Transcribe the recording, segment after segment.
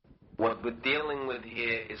What we're dealing with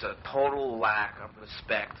here is a total lack of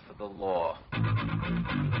respect for the law.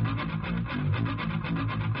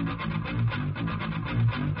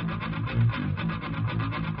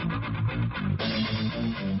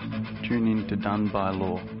 Tune in to Done by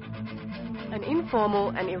Law. An informal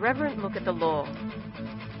and irreverent look at the law.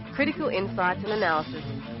 Critical insights and analysis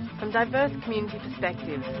from diverse community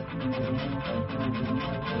perspectives.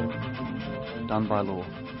 Done by Law,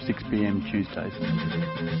 6 p.m. Tuesdays.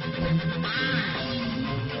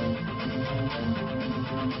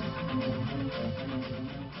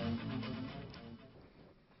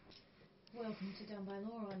 Welcome to Done by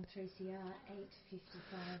Law on 3CR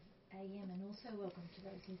 8:55 AM, and also welcome to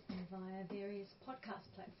those listening via various podcast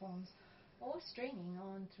platforms or streaming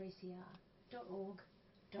on 3cr.org.au.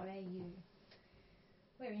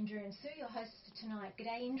 We're Indra and Sue, your hosts for tonight.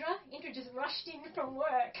 G'day, Indra. Indra just rushed in from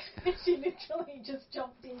work. She literally just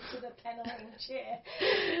jumped into the panelling chair.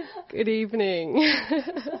 Good evening.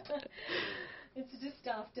 It's just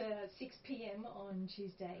after 6 p.m. on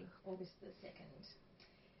Tuesday, August the 2nd.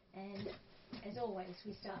 And as always,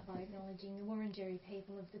 we start by acknowledging the Wurundjeri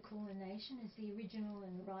people of the Kulin Nation as the original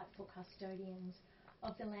and rightful custodians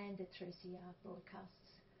of the land that 3CR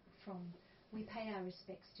broadcasts from. We pay our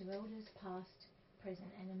respects to elders past,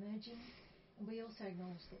 present and emerging, and we also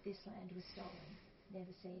acknowledge that this land was stolen,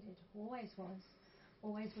 never ceded, always was,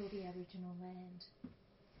 always will be Aboriginal land.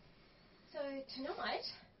 So tonight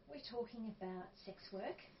we're talking about sex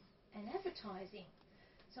work and advertising.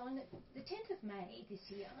 So on the 10th of May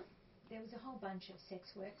this year, there was a whole bunch of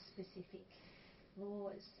sex work specific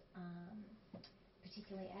laws,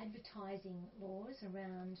 particularly advertising laws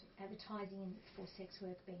around advertising for sex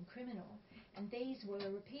work being criminal, and these were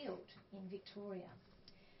repealed in Victoria.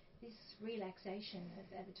 This relaxation of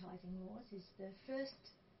advertising laws is the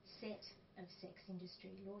first set of sex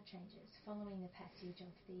industry law changes following the passage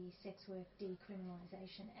of the Sex Work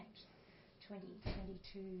Decriminalisation Act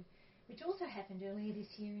 2022, which also happened earlier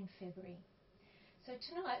this year in February. So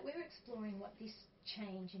tonight we're exploring what this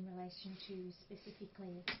change in relation to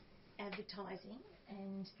specifically advertising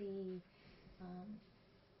and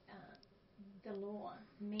the law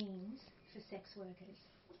means for sex workers.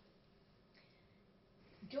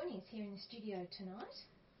 Joining us here in the studio tonight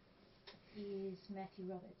is Matthew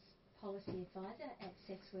Roberts, Policy Advisor at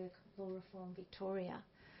Sex Work Law Reform Victoria.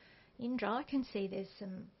 Indra, I can see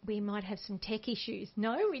we might have some tech issues.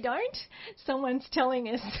 No, we don't. Someone's telling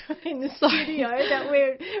us in the studio that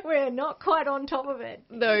we're not quite on top of it.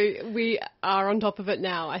 No, we are on top of it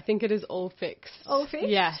now. I think it is all fixed. All fixed?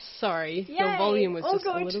 Yes, sorry. Yay, your volume was just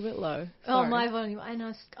good. A little bit low. Sorry. Oh, my volume.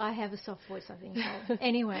 I have a soft voice, I think.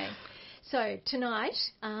 Anyway, so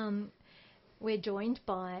tonight we're joined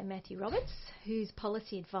by Matthew Roberts, who's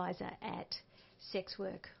Policy Advisor at Sex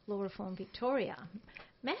Work Law Reform Victoria.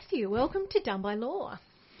 Matthew, welcome to Done by Law.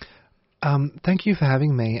 Thank you for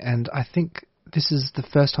having me, and I think this is the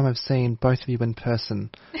first time I've seen both of you in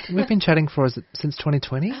person. We've been chatting since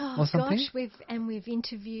 2020 or something. Gosh, we've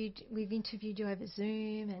interviewed you over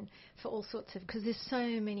Zoom and for all sorts of, because there's so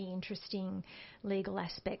many interesting legal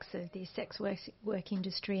aspects of the sex work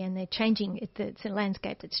industry, and they're changing. It's a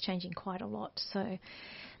landscape that's changing quite a lot. So,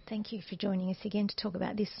 thank you for joining us again to talk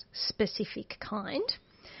about this specific kind.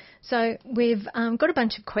 So we've got a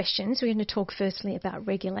bunch of questions. We're going to talk firstly about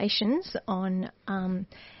regulations on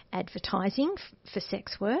advertising for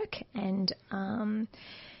sex work, and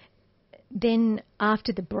then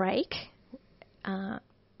after the break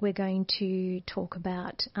we're going to talk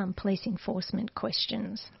about police enforcement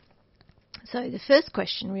questions. So the first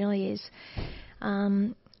question really is,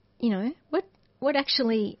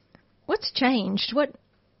 what's changed?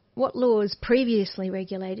 What laws previously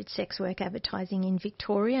regulated sex work advertising in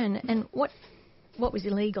Victoria, and what was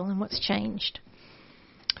illegal and what's changed?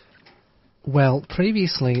 Well,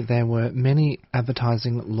 previously there were many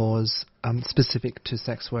advertising laws specific to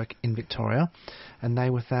sex work in Victoria, and they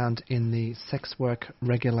were found in the Sex Work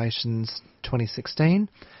Regulations 2016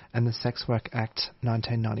 and the Sex Work Act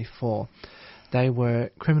 1994. They were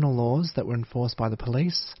criminal laws that were enforced by the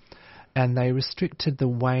police, and they restricted the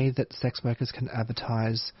way that sex workers can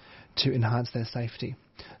advertise to enhance their safety.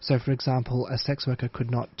 So, for example, a sex worker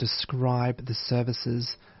could not describe the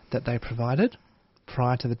services that they provided.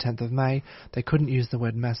 Prior to the 10th of May, they couldn't use the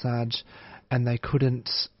word massage, and they couldn't...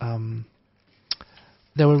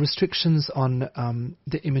 there were restrictions on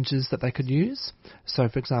the images that they could use. So,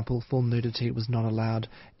 for example, full nudity was not allowed,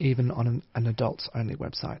 even on an adults-only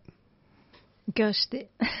website. Gosh,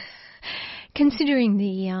 considering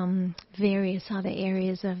the various other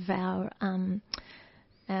areas of our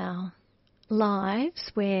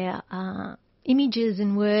lives where images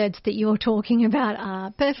and words that you're talking about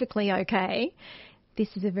are perfectly okay,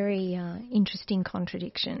 this is a very interesting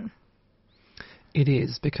contradiction. It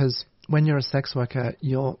is, because when you're a sex worker,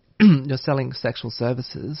 you're you're selling sexual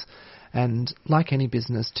services, and like any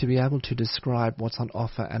business, to be able to describe what's on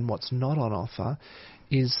offer and what's not on offer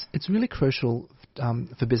it's really crucial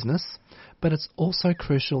for business, but it's also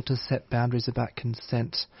crucial to set boundaries about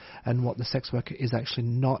consent and what the sex worker is actually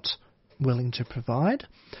not willing to provide,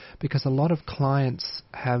 because a lot of clients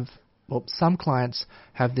some clients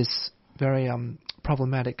have this very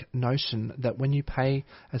problematic notion that when you pay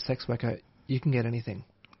a sex worker, you can get anything.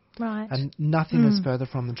 Right. And nothing is further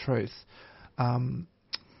from the truth.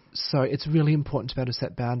 So it's really important to be able to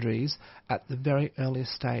set boundaries at the very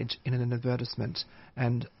earliest stage in an advertisement.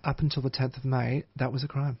 And up until the 10th of May, that was a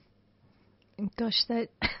crime. Gosh,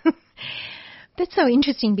 that's so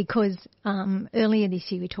interesting, because earlier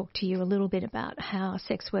this year we talked to you a little bit about how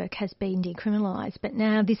sex work has been decriminalised, but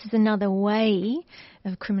now this is another way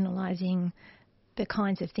of criminalising the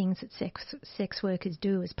kinds of things that sex workers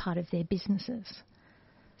do as part of their businesses.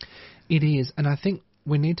 It is, and I think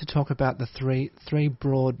we need to talk about the three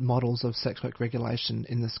broad models of sex work regulation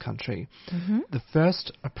in this country. Mm-hmm. The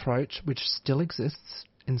first approach, which still exists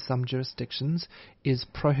in some jurisdictions, is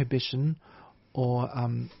prohibition, or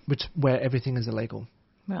where everything is illegal.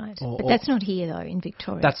 Right, but that's not here though in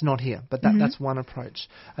Victoria. That's not here, but that's one approach.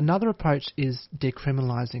 Another approach is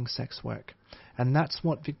decriminalising sex work, and that's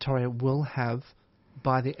what Victoria will have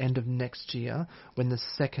by the end of next year, when the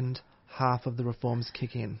second half of the reforms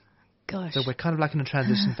kick in. Gosh. So we're kind of like in a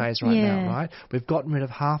transition phase right now, right? We've gotten rid of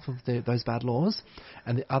half of those bad laws,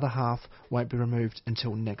 and the other half won't be removed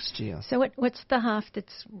until next year. So what's the half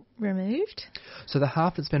that's removed? So the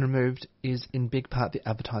half that's been removed is in big part the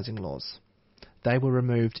advertising laws. They were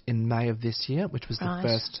removed in May of this year, which was the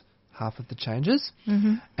first half of the changes.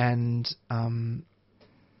 Mm-hmm. And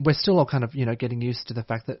we're still all kind of, getting used to the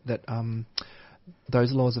fact that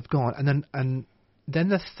those laws have gone. And then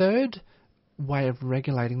the third way of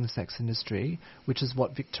regulating the sex industry, which is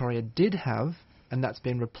what Victoria did have, and that's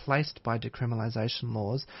been replaced by decriminalisation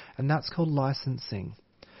laws, and that's called licensing.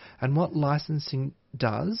 And what licensing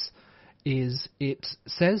does is it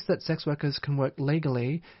says that sex workers can work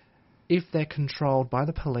legally if they're controlled by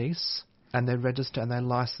the police and they're registered and they're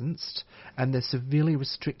licensed, and they're severely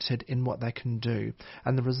restricted in what they can do.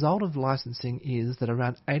 And the result of licensing is that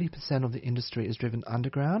around 80% of the industry is driven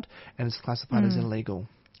underground and is classified as illegal.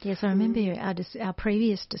 Yes, I remember our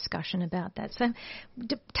previous discussion about that. So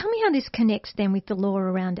tell me how this connects then with the law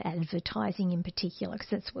around advertising in particular, because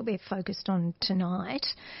that's what we're focused on tonight.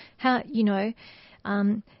 How,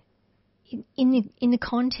 in the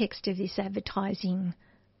context of this advertising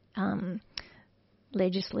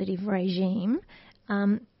legislative regime,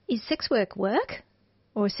 is sex work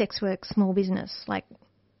or is sex work small business? Like,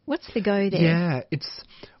 what's the go there? Yeah,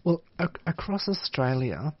 across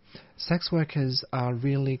Australia, sex workers are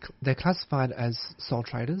they're classified as sole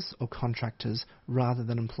traders or contractors rather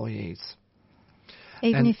than employees.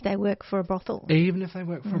 Even if they work for a brothel? Even if they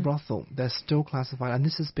work for a brothel, they're still classified. And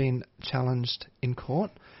this has been challenged in court,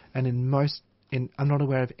 and I'm not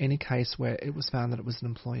aware of any case where it was found that it was an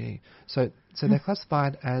employee. So they're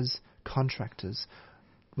classified as contractors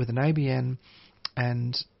with an ABN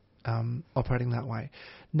and operating that way.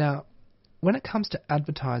 Now, when it comes to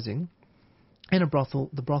advertising, in a brothel,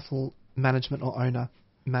 the brothel management or owner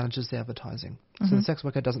manages the advertising. Mm-hmm. So the sex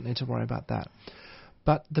worker doesn't need to worry about that.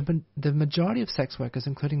 But the majority of sex workers,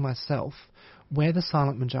 including myself, we're the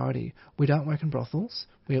silent majority. We don't work in brothels.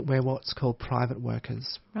 We're what's called private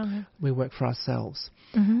workers. Right. We work for ourselves.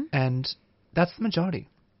 Mm-hmm. And that's the majority.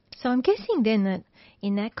 So I'm guessing then that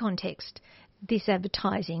in that context, this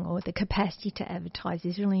advertising or the capacity to advertise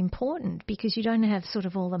is really important, because you don't have sort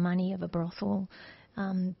of all the money of a brothel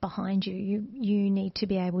behind you. You need to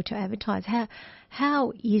be able to advertise.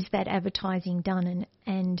 How is that advertising done,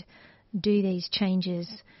 and do these changes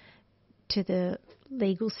to the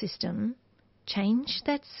legal system change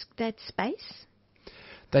that space?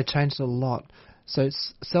 They changed a lot. So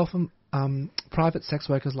private sex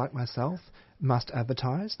workers like myself must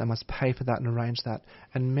advertise. They must pay for that and arrange that.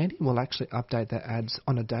 And many will actually update their ads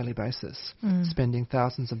on a daily basis, spending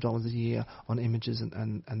thousands of dollars a year on images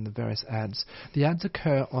and the various ads. The ads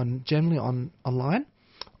occur generally online,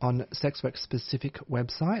 on sex work specific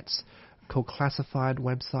websites called classified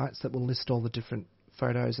websites that will list all the different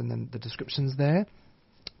photos and then the descriptions there.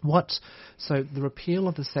 So the repeal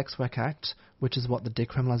of the Sex Work Act, which is what the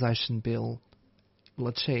decriminalisation bill will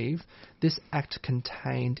achieve, this act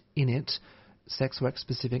contained in it sex work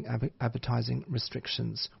specific advertising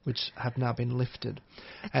restrictions, which have now been lifted.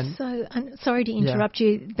 And so, I'm sorry to interrupt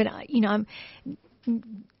you, but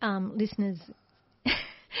listeners,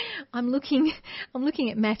 I'm looking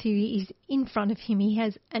at Matthew. He's in front of him. He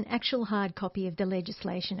has an actual hard copy of the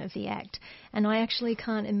legislation of the Act, and I actually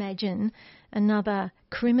can't imagine another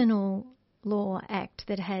criminal law act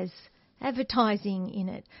that has advertising in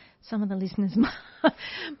it. Some of the listeners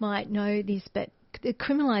might know this, but the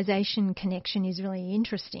criminalisation connection is really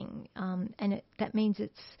interesting, and that means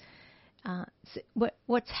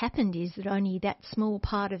what's happened is that only that small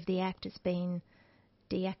part of the Act has been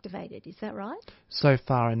deactivated. Is that right? So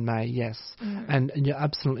far in May, yes. And you're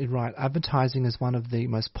absolutely right. Advertising is one of the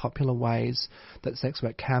most popular ways that sex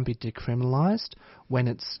work can be decriminalised when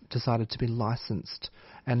it's decided to be licensed.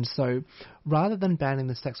 And so rather than banning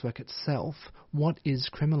the sex work itself, what is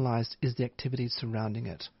criminalised is the activities surrounding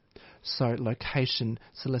it. So location,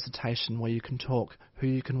 solicitation, where you can talk, who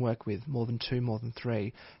you can work with, more than 2, more than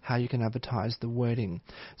 3, how you can advertise, the wording.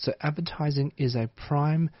 So advertising is a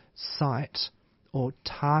prime site or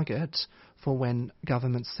target for when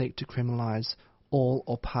governments seek to criminalise all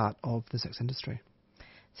or part of the sex industry.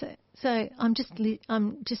 So I'm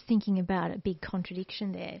just thinking about a big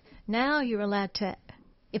contradiction there. Now you're allowed to,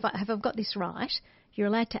 if I've got this right, you're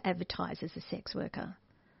allowed to advertise as a sex worker,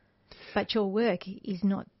 but your work is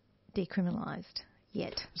not decriminalised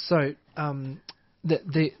yet. So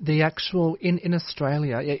the actual in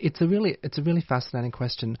Australia, it's a really fascinating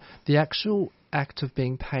question. The actual act of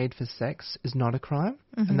being paid for sex is not a crime,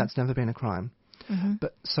 and that's never been a crime.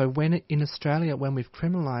 But so in Australia, when we've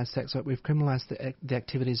criminalised sex work, we've criminalised the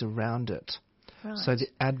activities around it. Right. So the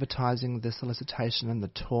advertising, the solicitation, and the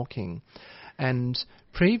talking. And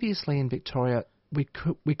previously in Victoria, we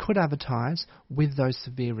could advertise with those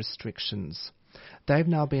severe restrictions. They've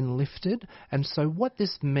now been lifted, and so what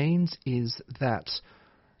this means is that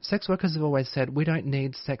sex workers have always said we don't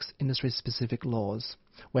need sex industry-specific laws.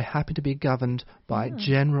 We're happy to be governed by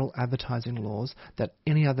general advertising laws that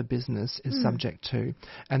any other business is subject to.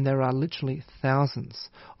 And there are literally thousands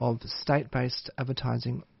of state-based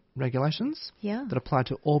advertising regulations that apply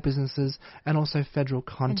to all businesses, and also federal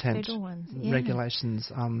content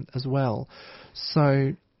regulations as well.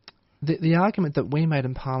 So the argument that we made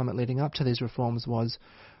in Parliament leading up to these reforms was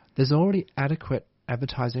there's already adequate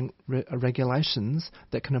advertising regulations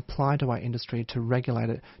that can apply to our industry to regulate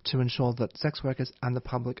it, to ensure that sex workers and the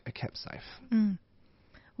public are kept safe.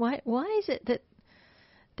 Why is it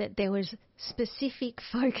that there was specific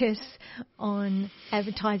focus on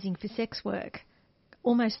advertising for sex work,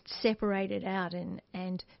 almost separated out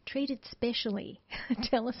and treated specially?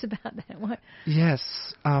 Tell us about that. Yes.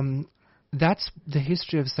 That's the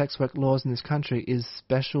history of sex work laws in this country, is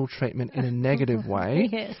special treatment in a negative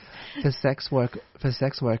way for sex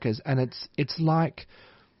workers, and it's like,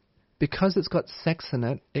 because it's got sex in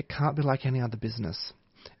it, it can't be like any other business.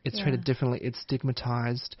 It's treated differently. It's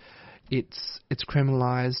stigmatised. It's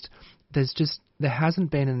criminalised. There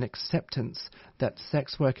hasn't been an acceptance that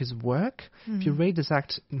sex work is work. If you read this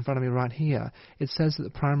Act in front of me right here, it says that the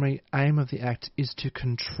primary aim of the Act is to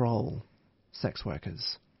control sex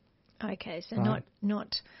workers. Okay, so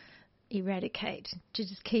not eradicate, to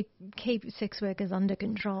just keep sex workers under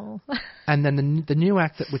control. And then the new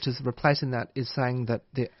Act which is replacing that is saying that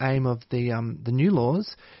the aim of the new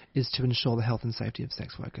laws is to ensure the health and safety of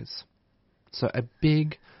sex workers. So a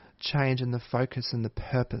big change in the focus and the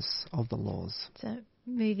purpose of the laws. So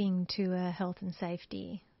moving to health and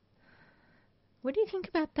safety. What do you think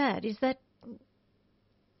about that? Is that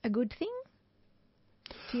a good thing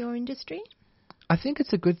for your industry? I think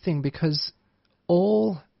it's a good thing, because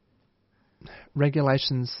all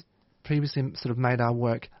regulations previously sort of made our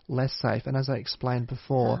work less safe. And as I explained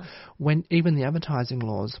before, when even the advertising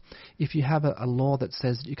laws, if you have a law that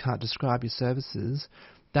says that you can't describe your services,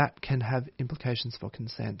 that can have implications for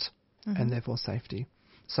consent and therefore safety.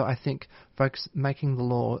 So I think making the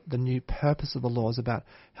law, the new purpose of the laws about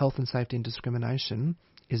health and safety and discrimination,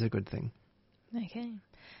 is a good thing. Okay.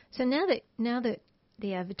 So now that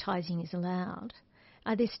the advertising is allowed,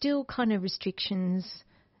 are there still kind of restrictions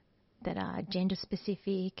that are gender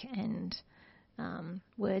specific and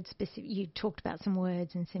word specific? You talked about some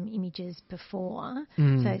words and some images before,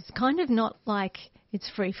 so it's kind of not like it's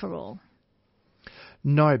free for all.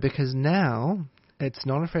 No, because now it's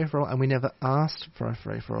not a free for all, and we never asked for a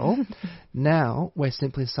free for all. Now we're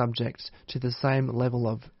simply subject to the same level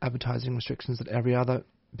of advertising restrictions that every other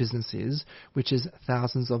business is, which is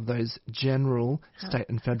thousands of those general state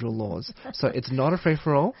and federal laws. So it's not a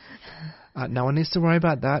free-for-all. No one needs to worry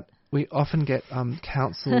about that. We often get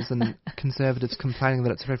councils and conservatives complaining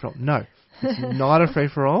that it's a free-for-all. No, it's not a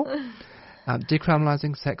free-for-all.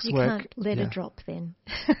 Decriminalising sex You work. can't let it drop then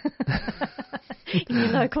in your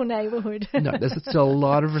local neighbourhood. No, there's still a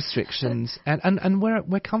lot of restrictions, and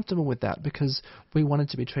we're comfortable with that because we wanted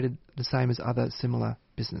to be treated the same as other similar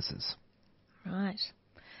businesses. Right.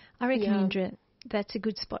 I reckon, Indra, that's a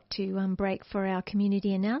good spot to break for our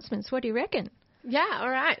community announcements. What do you reckon? Yeah, all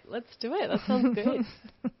right. Let's do it. That sounds good.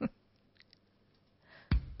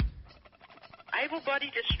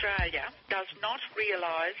 Able-bodied Australia does not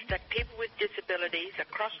realise that people with disabilities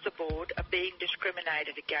across the board are being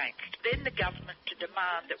discriminated against. Then the government to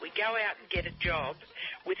demand that we go out and get a job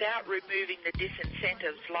without removing the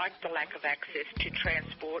disincentives like the lack of access to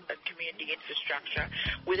transport and community infrastructure,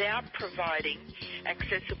 without providing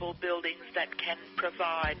accessible buildings that can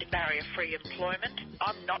provide barrier-free employment.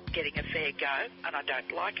 I'm not getting a fair go, and I don't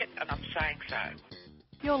like it, and I'm saying so.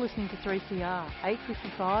 You're listening to 3CR,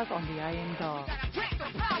 8:55 on the AM dial.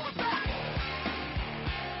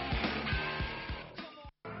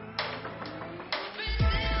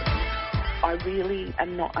 I really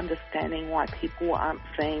am not understanding why people aren't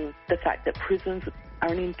seeing the fact that prisons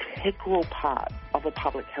are an integral part of a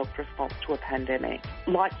public health response to a pandemic.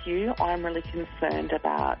 Like you, I'm really concerned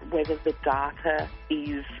about whether the data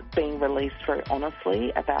is being released very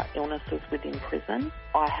honestly about illnesses within prison.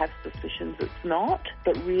 I have suspicions it's not,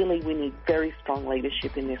 but really we need very strong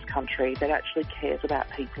leadership in this country that actually cares about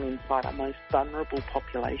people inside our most vulnerable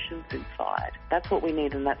populations inside. That's what we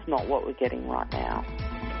need, and that's not what we're getting right now.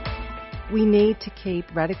 We need to keep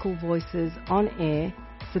Radical Voices on air.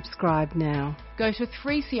 Subscribe now. Go to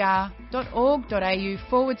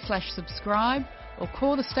 3cr.org.au/subscribe or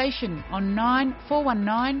call the station on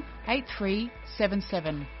 9419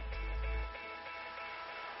 8377.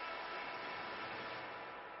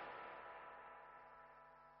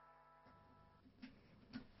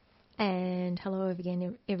 And hello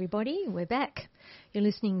again, everybody. We're back. You're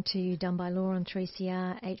listening to Done by Law on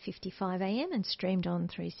 3CR 8:55 AM and streamed on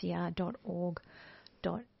 3cr.org.au.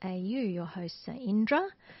 Your hosts are Indra,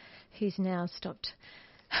 who's now stopped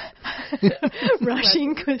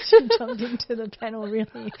rushing because she jumped into the panel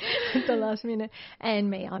really at the last minute, and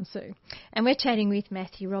me, I'm Sue. And we're chatting with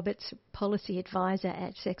Matthew Roberts, Policy Advisor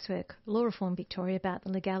at Sex Work Law Reform Victoria, about the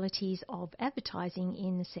legalities of advertising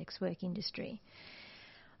in the sex work industry.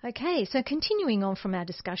 Okay, so continuing on from our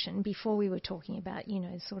discussion, before we were talking about,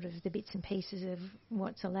 sort of the bits and pieces of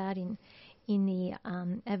what's allowed in the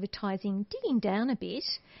advertising, digging down a bit,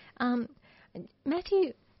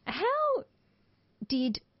 Matthew, how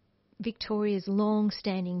did Victoria's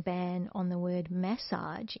long-standing ban on the word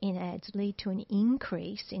massage in ads lead to an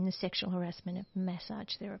increase in the sexual harassment of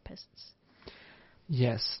massage therapists?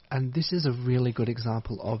 Yes, and this is a really good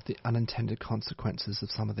example of the unintended consequences of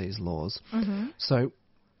some of these laws. Mm-hmm. So,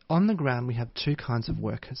 on the ground, we have two kinds of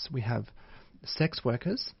workers. We have sex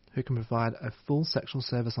workers who can provide a full sexual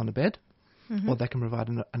service on a bed, mm-hmm. or they can provide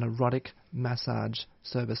an erotic massage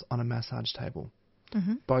service on a massage table.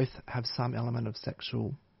 Mm-hmm. Both have some element of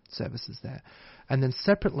sexual services there. And then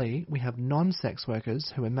separately, we have non-sex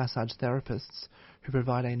workers who are massage therapists who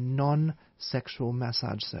provide a non-sexual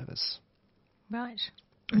massage service. Right.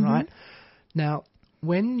 Mm-hmm. Right? Now,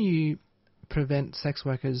 when you prevent sex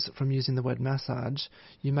workers from using the word massage,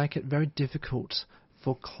 you make it very difficult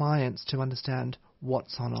for clients to understand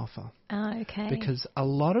what's on offer. Oh, okay. Because a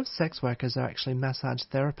lot of sex workers are actually massage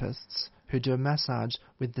therapists who do a massage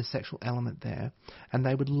with the sexual element there, and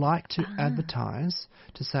they would like to advertise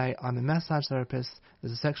to say, I'm a massage therapist,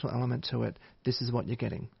 there's a sexual element to it, this is what you're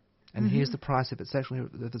getting. And mm-hmm. here's the price if it's sexual,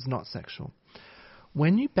 if it's not sexual.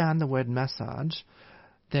 When you ban the word massage,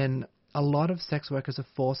 then a lot of sex workers are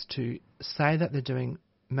forced to say that they're doing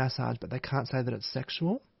massage, but they can't say that it's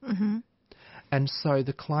sexual. Mm-hmm. And so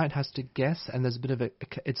the client has to guess, and there's a bit of it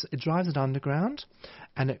drives it underground,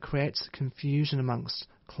 and it creates confusion amongst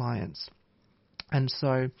clients. And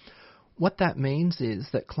so what that means is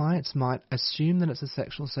that clients might assume that it's a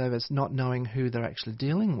sexual service, not knowing who they're actually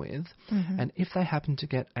dealing with. Mm-hmm. And if they happen to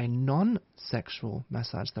get a non-sexual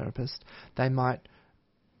massage therapist, they might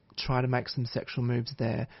try to make some sexual moves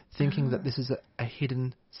there, thinking that this is a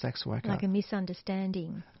hidden sex worker. Like a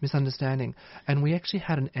misunderstanding. And we actually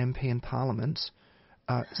had an MP in Parliament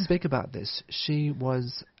speak about this. She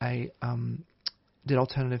was did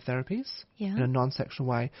alternative therapies in a non-sexual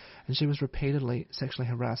way, and she was repeatedly sexually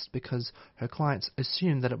harassed because her clients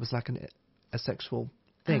assumed that it was like a sexual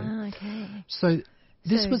thing. Okay. So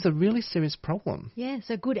this was a really serious problem. Yeah,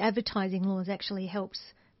 so good advertising laws actually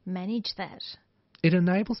helps manage that. It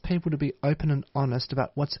enables people to be open and honest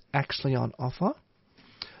about what's actually on offer,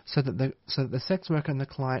 so that the sex worker and the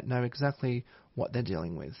client know exactly what they're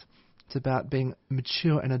dealing with. It's about being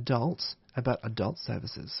mature and adult about adult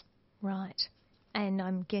services. Right. And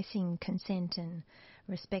I'm guessing consent and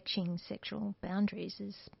respecting sexual boundaries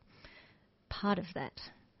is part of that.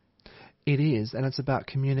 It is, and it's about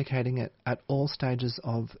communicating it at all stages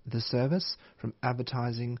of the service, from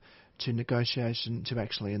advertising to negotiation to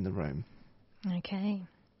actually in the room. Okay.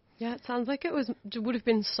 Yeah, it sounds like it would have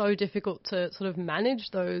been so difficult to sort of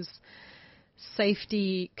manage those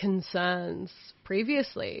safety concerns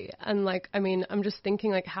previously. And I'm just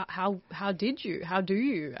thinking, how do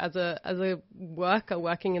you as a worker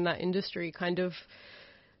working in that industry kind of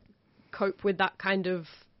cope with that kind of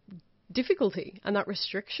difficulty and that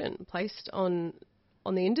restriction placed on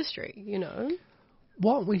the industry,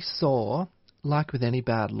 What we saw, like with any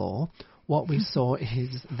bad law, what we saw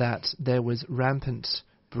is that there was rampant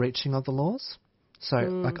breaching of the laws. So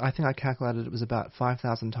I think I calculated it was about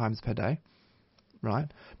 5,000 times per day, right?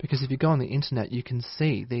 Because if you go on the internet, you can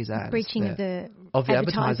see these ads. Breaching of the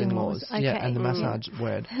advertising laws. Okay. Yeah, and the massage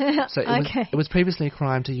word. So it was previously a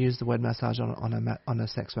crime to use the word massage on a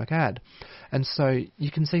sex work ad. And so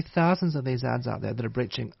you can see thousands of these ads out there that are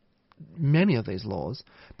breaching many of these laws,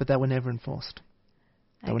 but they were never enforced.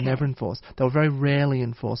 They were never enforced. They were very rarely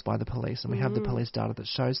enforced by the police, and we have the police data that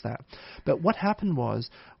shows that. But what happened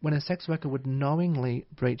was, when a sex worker would knowingly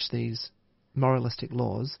breach these moralistic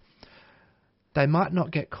laws, they might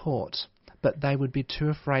not get caught, but they would be too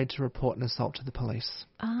afraid to report an assault to the police.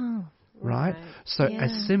 Oh. Right? So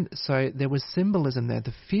so there was symbolism there.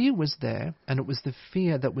 The fear was there, and it was the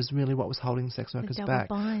fear that was really what was holding sex workers back.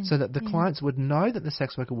 Bind. So that the clients would know that the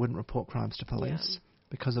sex worker wouldn't report crimes to police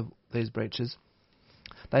because of these breaches.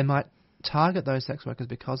 They might target those sex workers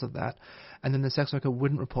because of that, and then the sex worker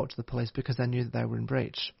wouldn't report to the police because they knew that they were in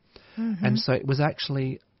breach. Mm-hmm. And so it was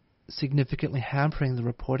actually significantly hampering the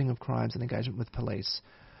reporting of crimes and engagement with police.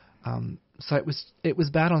 So it was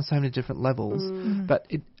bad on so many different levels. Mm-hmm. But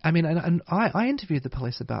I interviewed the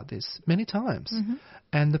police about this many times,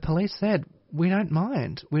 and the police said, we don't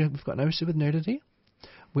mind. We've got no issue with nudity.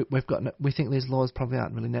 We think these laws probably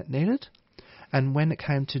aren't really needed. And when it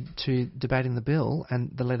came to debating the bill and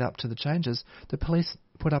the lead up to the changes, the police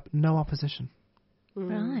put up no opposition.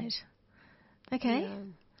 Right. Okay.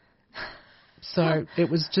 Yeah. So it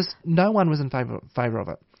was just, no one was in favour of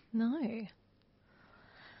it. No.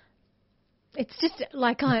 It's just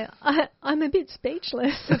like I'm a bit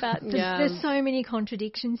speechless about this. There's so many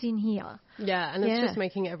contradictions in here. Yeah, and it's just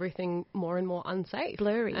making everything more and more unsafe.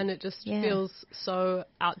 Blurry. And it just feels so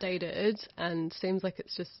outdated and seems like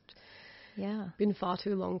it's just been far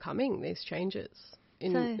too long coming, these changes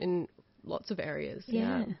in lots of areas.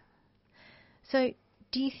 Yeah. So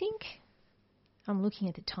do you think, I'm looking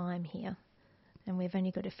at the time here, and we've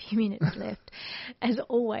only got a few minutes left, as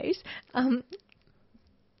always,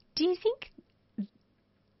 do you think,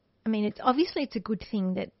 it's a good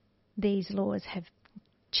thing that these laws have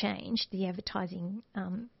changed, the advertising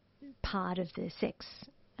part of the Sex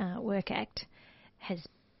Work Act has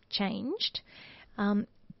changed,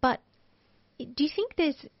 but do you think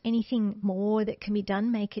there's anything more that can be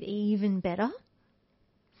done, make it even better?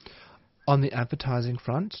 On the advertising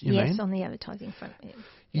front, you mean? Yes, on the advertising front. Yeah.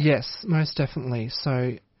 Yes, most definitely.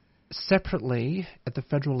 So separately, at the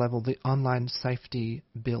federal level, the Online Safety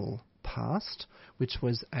Bill passed, which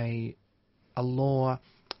was a law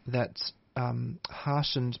that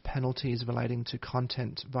harshened penalties relating to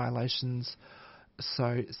content violations,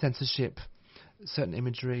 so censorship, certain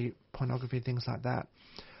imagery, pornography, things like that.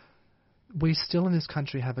 We still in this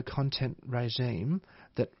country have a content regime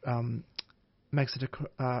that makes it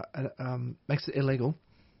illegal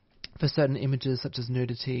for certain images such as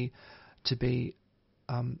nudity to be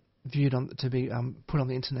put on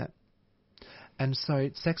the internet. And so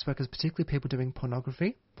sex workers, particularly people doing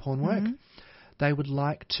porn work, they would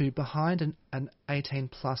like to, behind an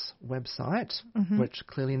 18-plus website, which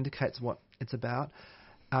clearly indicates what it's about,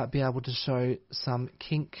 be able to show some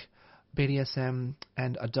kink, BDSM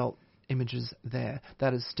and adult images there.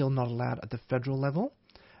 That is still not allowed at the federal level,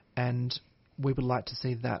 and we would like to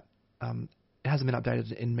see that. It hasn't been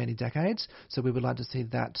updated in many decades, so we would like to see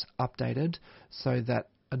that updated so that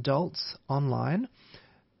adults online,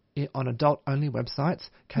 on adult-only websites,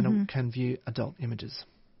 can view adult images.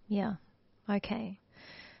 Yeah. Okay.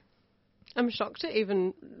 I'm shocked to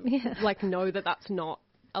even know that that's not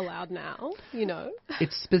allowed now.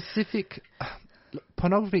 It's specific.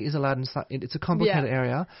 Pornography is allowed it's a complicated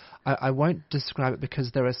area. I won't describe it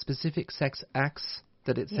because there are specific sex acts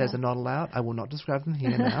that it says are not allowed. I will not describe them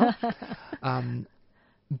here now.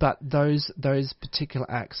 But those particular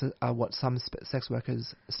acts are what some sex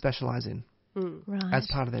workers specialise in as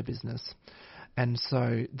part of their business. And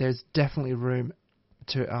so there's definitely room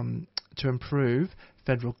to improve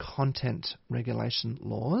federal content regulation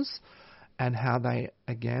laws, and how they,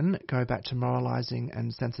 again, go back to moralising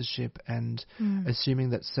and censorship and assuming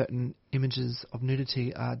that certain images of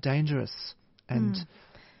nudity are dangerous. And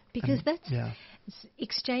because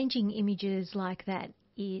exchanging images like that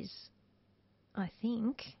is, I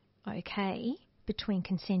think, okay between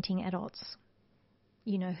consenting adults,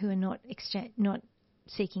 who are not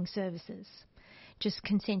seeking services. Just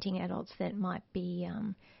consenting adults that might be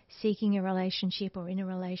seeking a relationship or in a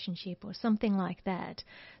relationship or something like that,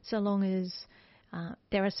 so long as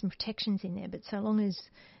there are some protections in there, but so long as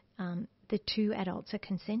the two adults are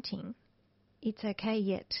consenting, it's okay,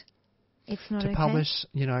 yet it's not okay. To publish,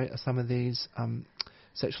 some of these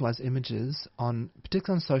sexualized images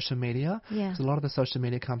particularly on social media. Yeah. So a lot of the social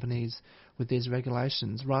media companies with these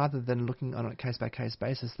regulations, rather than looking on a case-by-case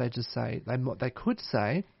basis, they just say, they could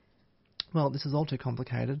say, well, this is all too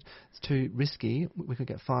complicated, it's too risky, we could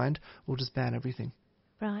get fined, we'll just ban everything.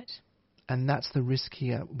 Right. And that's the risk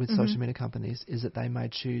here with social media companies, is that they may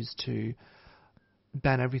choose to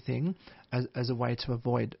ban everything as a way to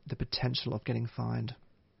avoid the potential of getting fined.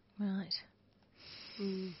 Right.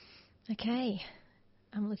 Okay.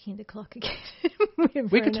 I'm looking at the clock again.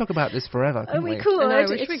 We could talk about this forever, couldn't we? We could. I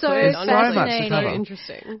wish we it's so could. fascinating. So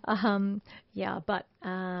interesting. But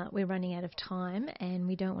we're running out of time, and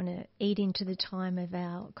we don't want to eat into the time of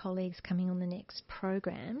our colleagues coming on the next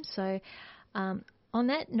program. So on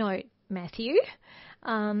that note, Matthew,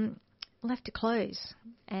 we'll have to close,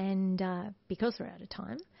 and because we're out of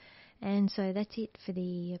time. And so that's it for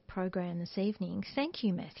the program this evening. Thank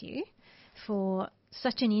you, Matthew, for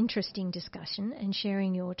such an interesting discussion and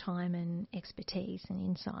sharing your time and expertise and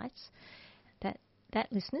insights. That,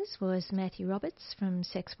 listeners, was Matthew Roberts from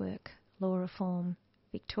Sex Work Law Reform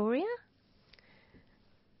Victoria.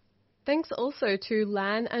 Thanks also to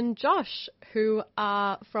Lan and Josh, who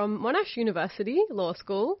are from Monash University Law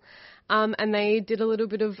School, and they did a little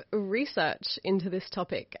bit of research into this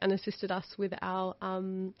topic and assisted us with our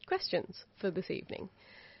questions for this evening.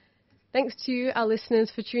 Thanks to our listeners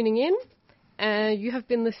for tuning in. You have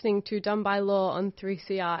been listening to Done by Law on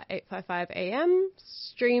 3CR 855 AM,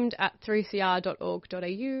 streamed at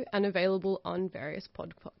 3cr.org.au and available on various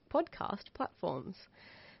podcast platforms.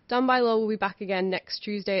 Done by Law will be back again next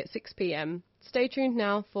Tuesday at 6 p.m. Stay tuned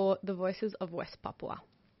now for the Voices of West Papua.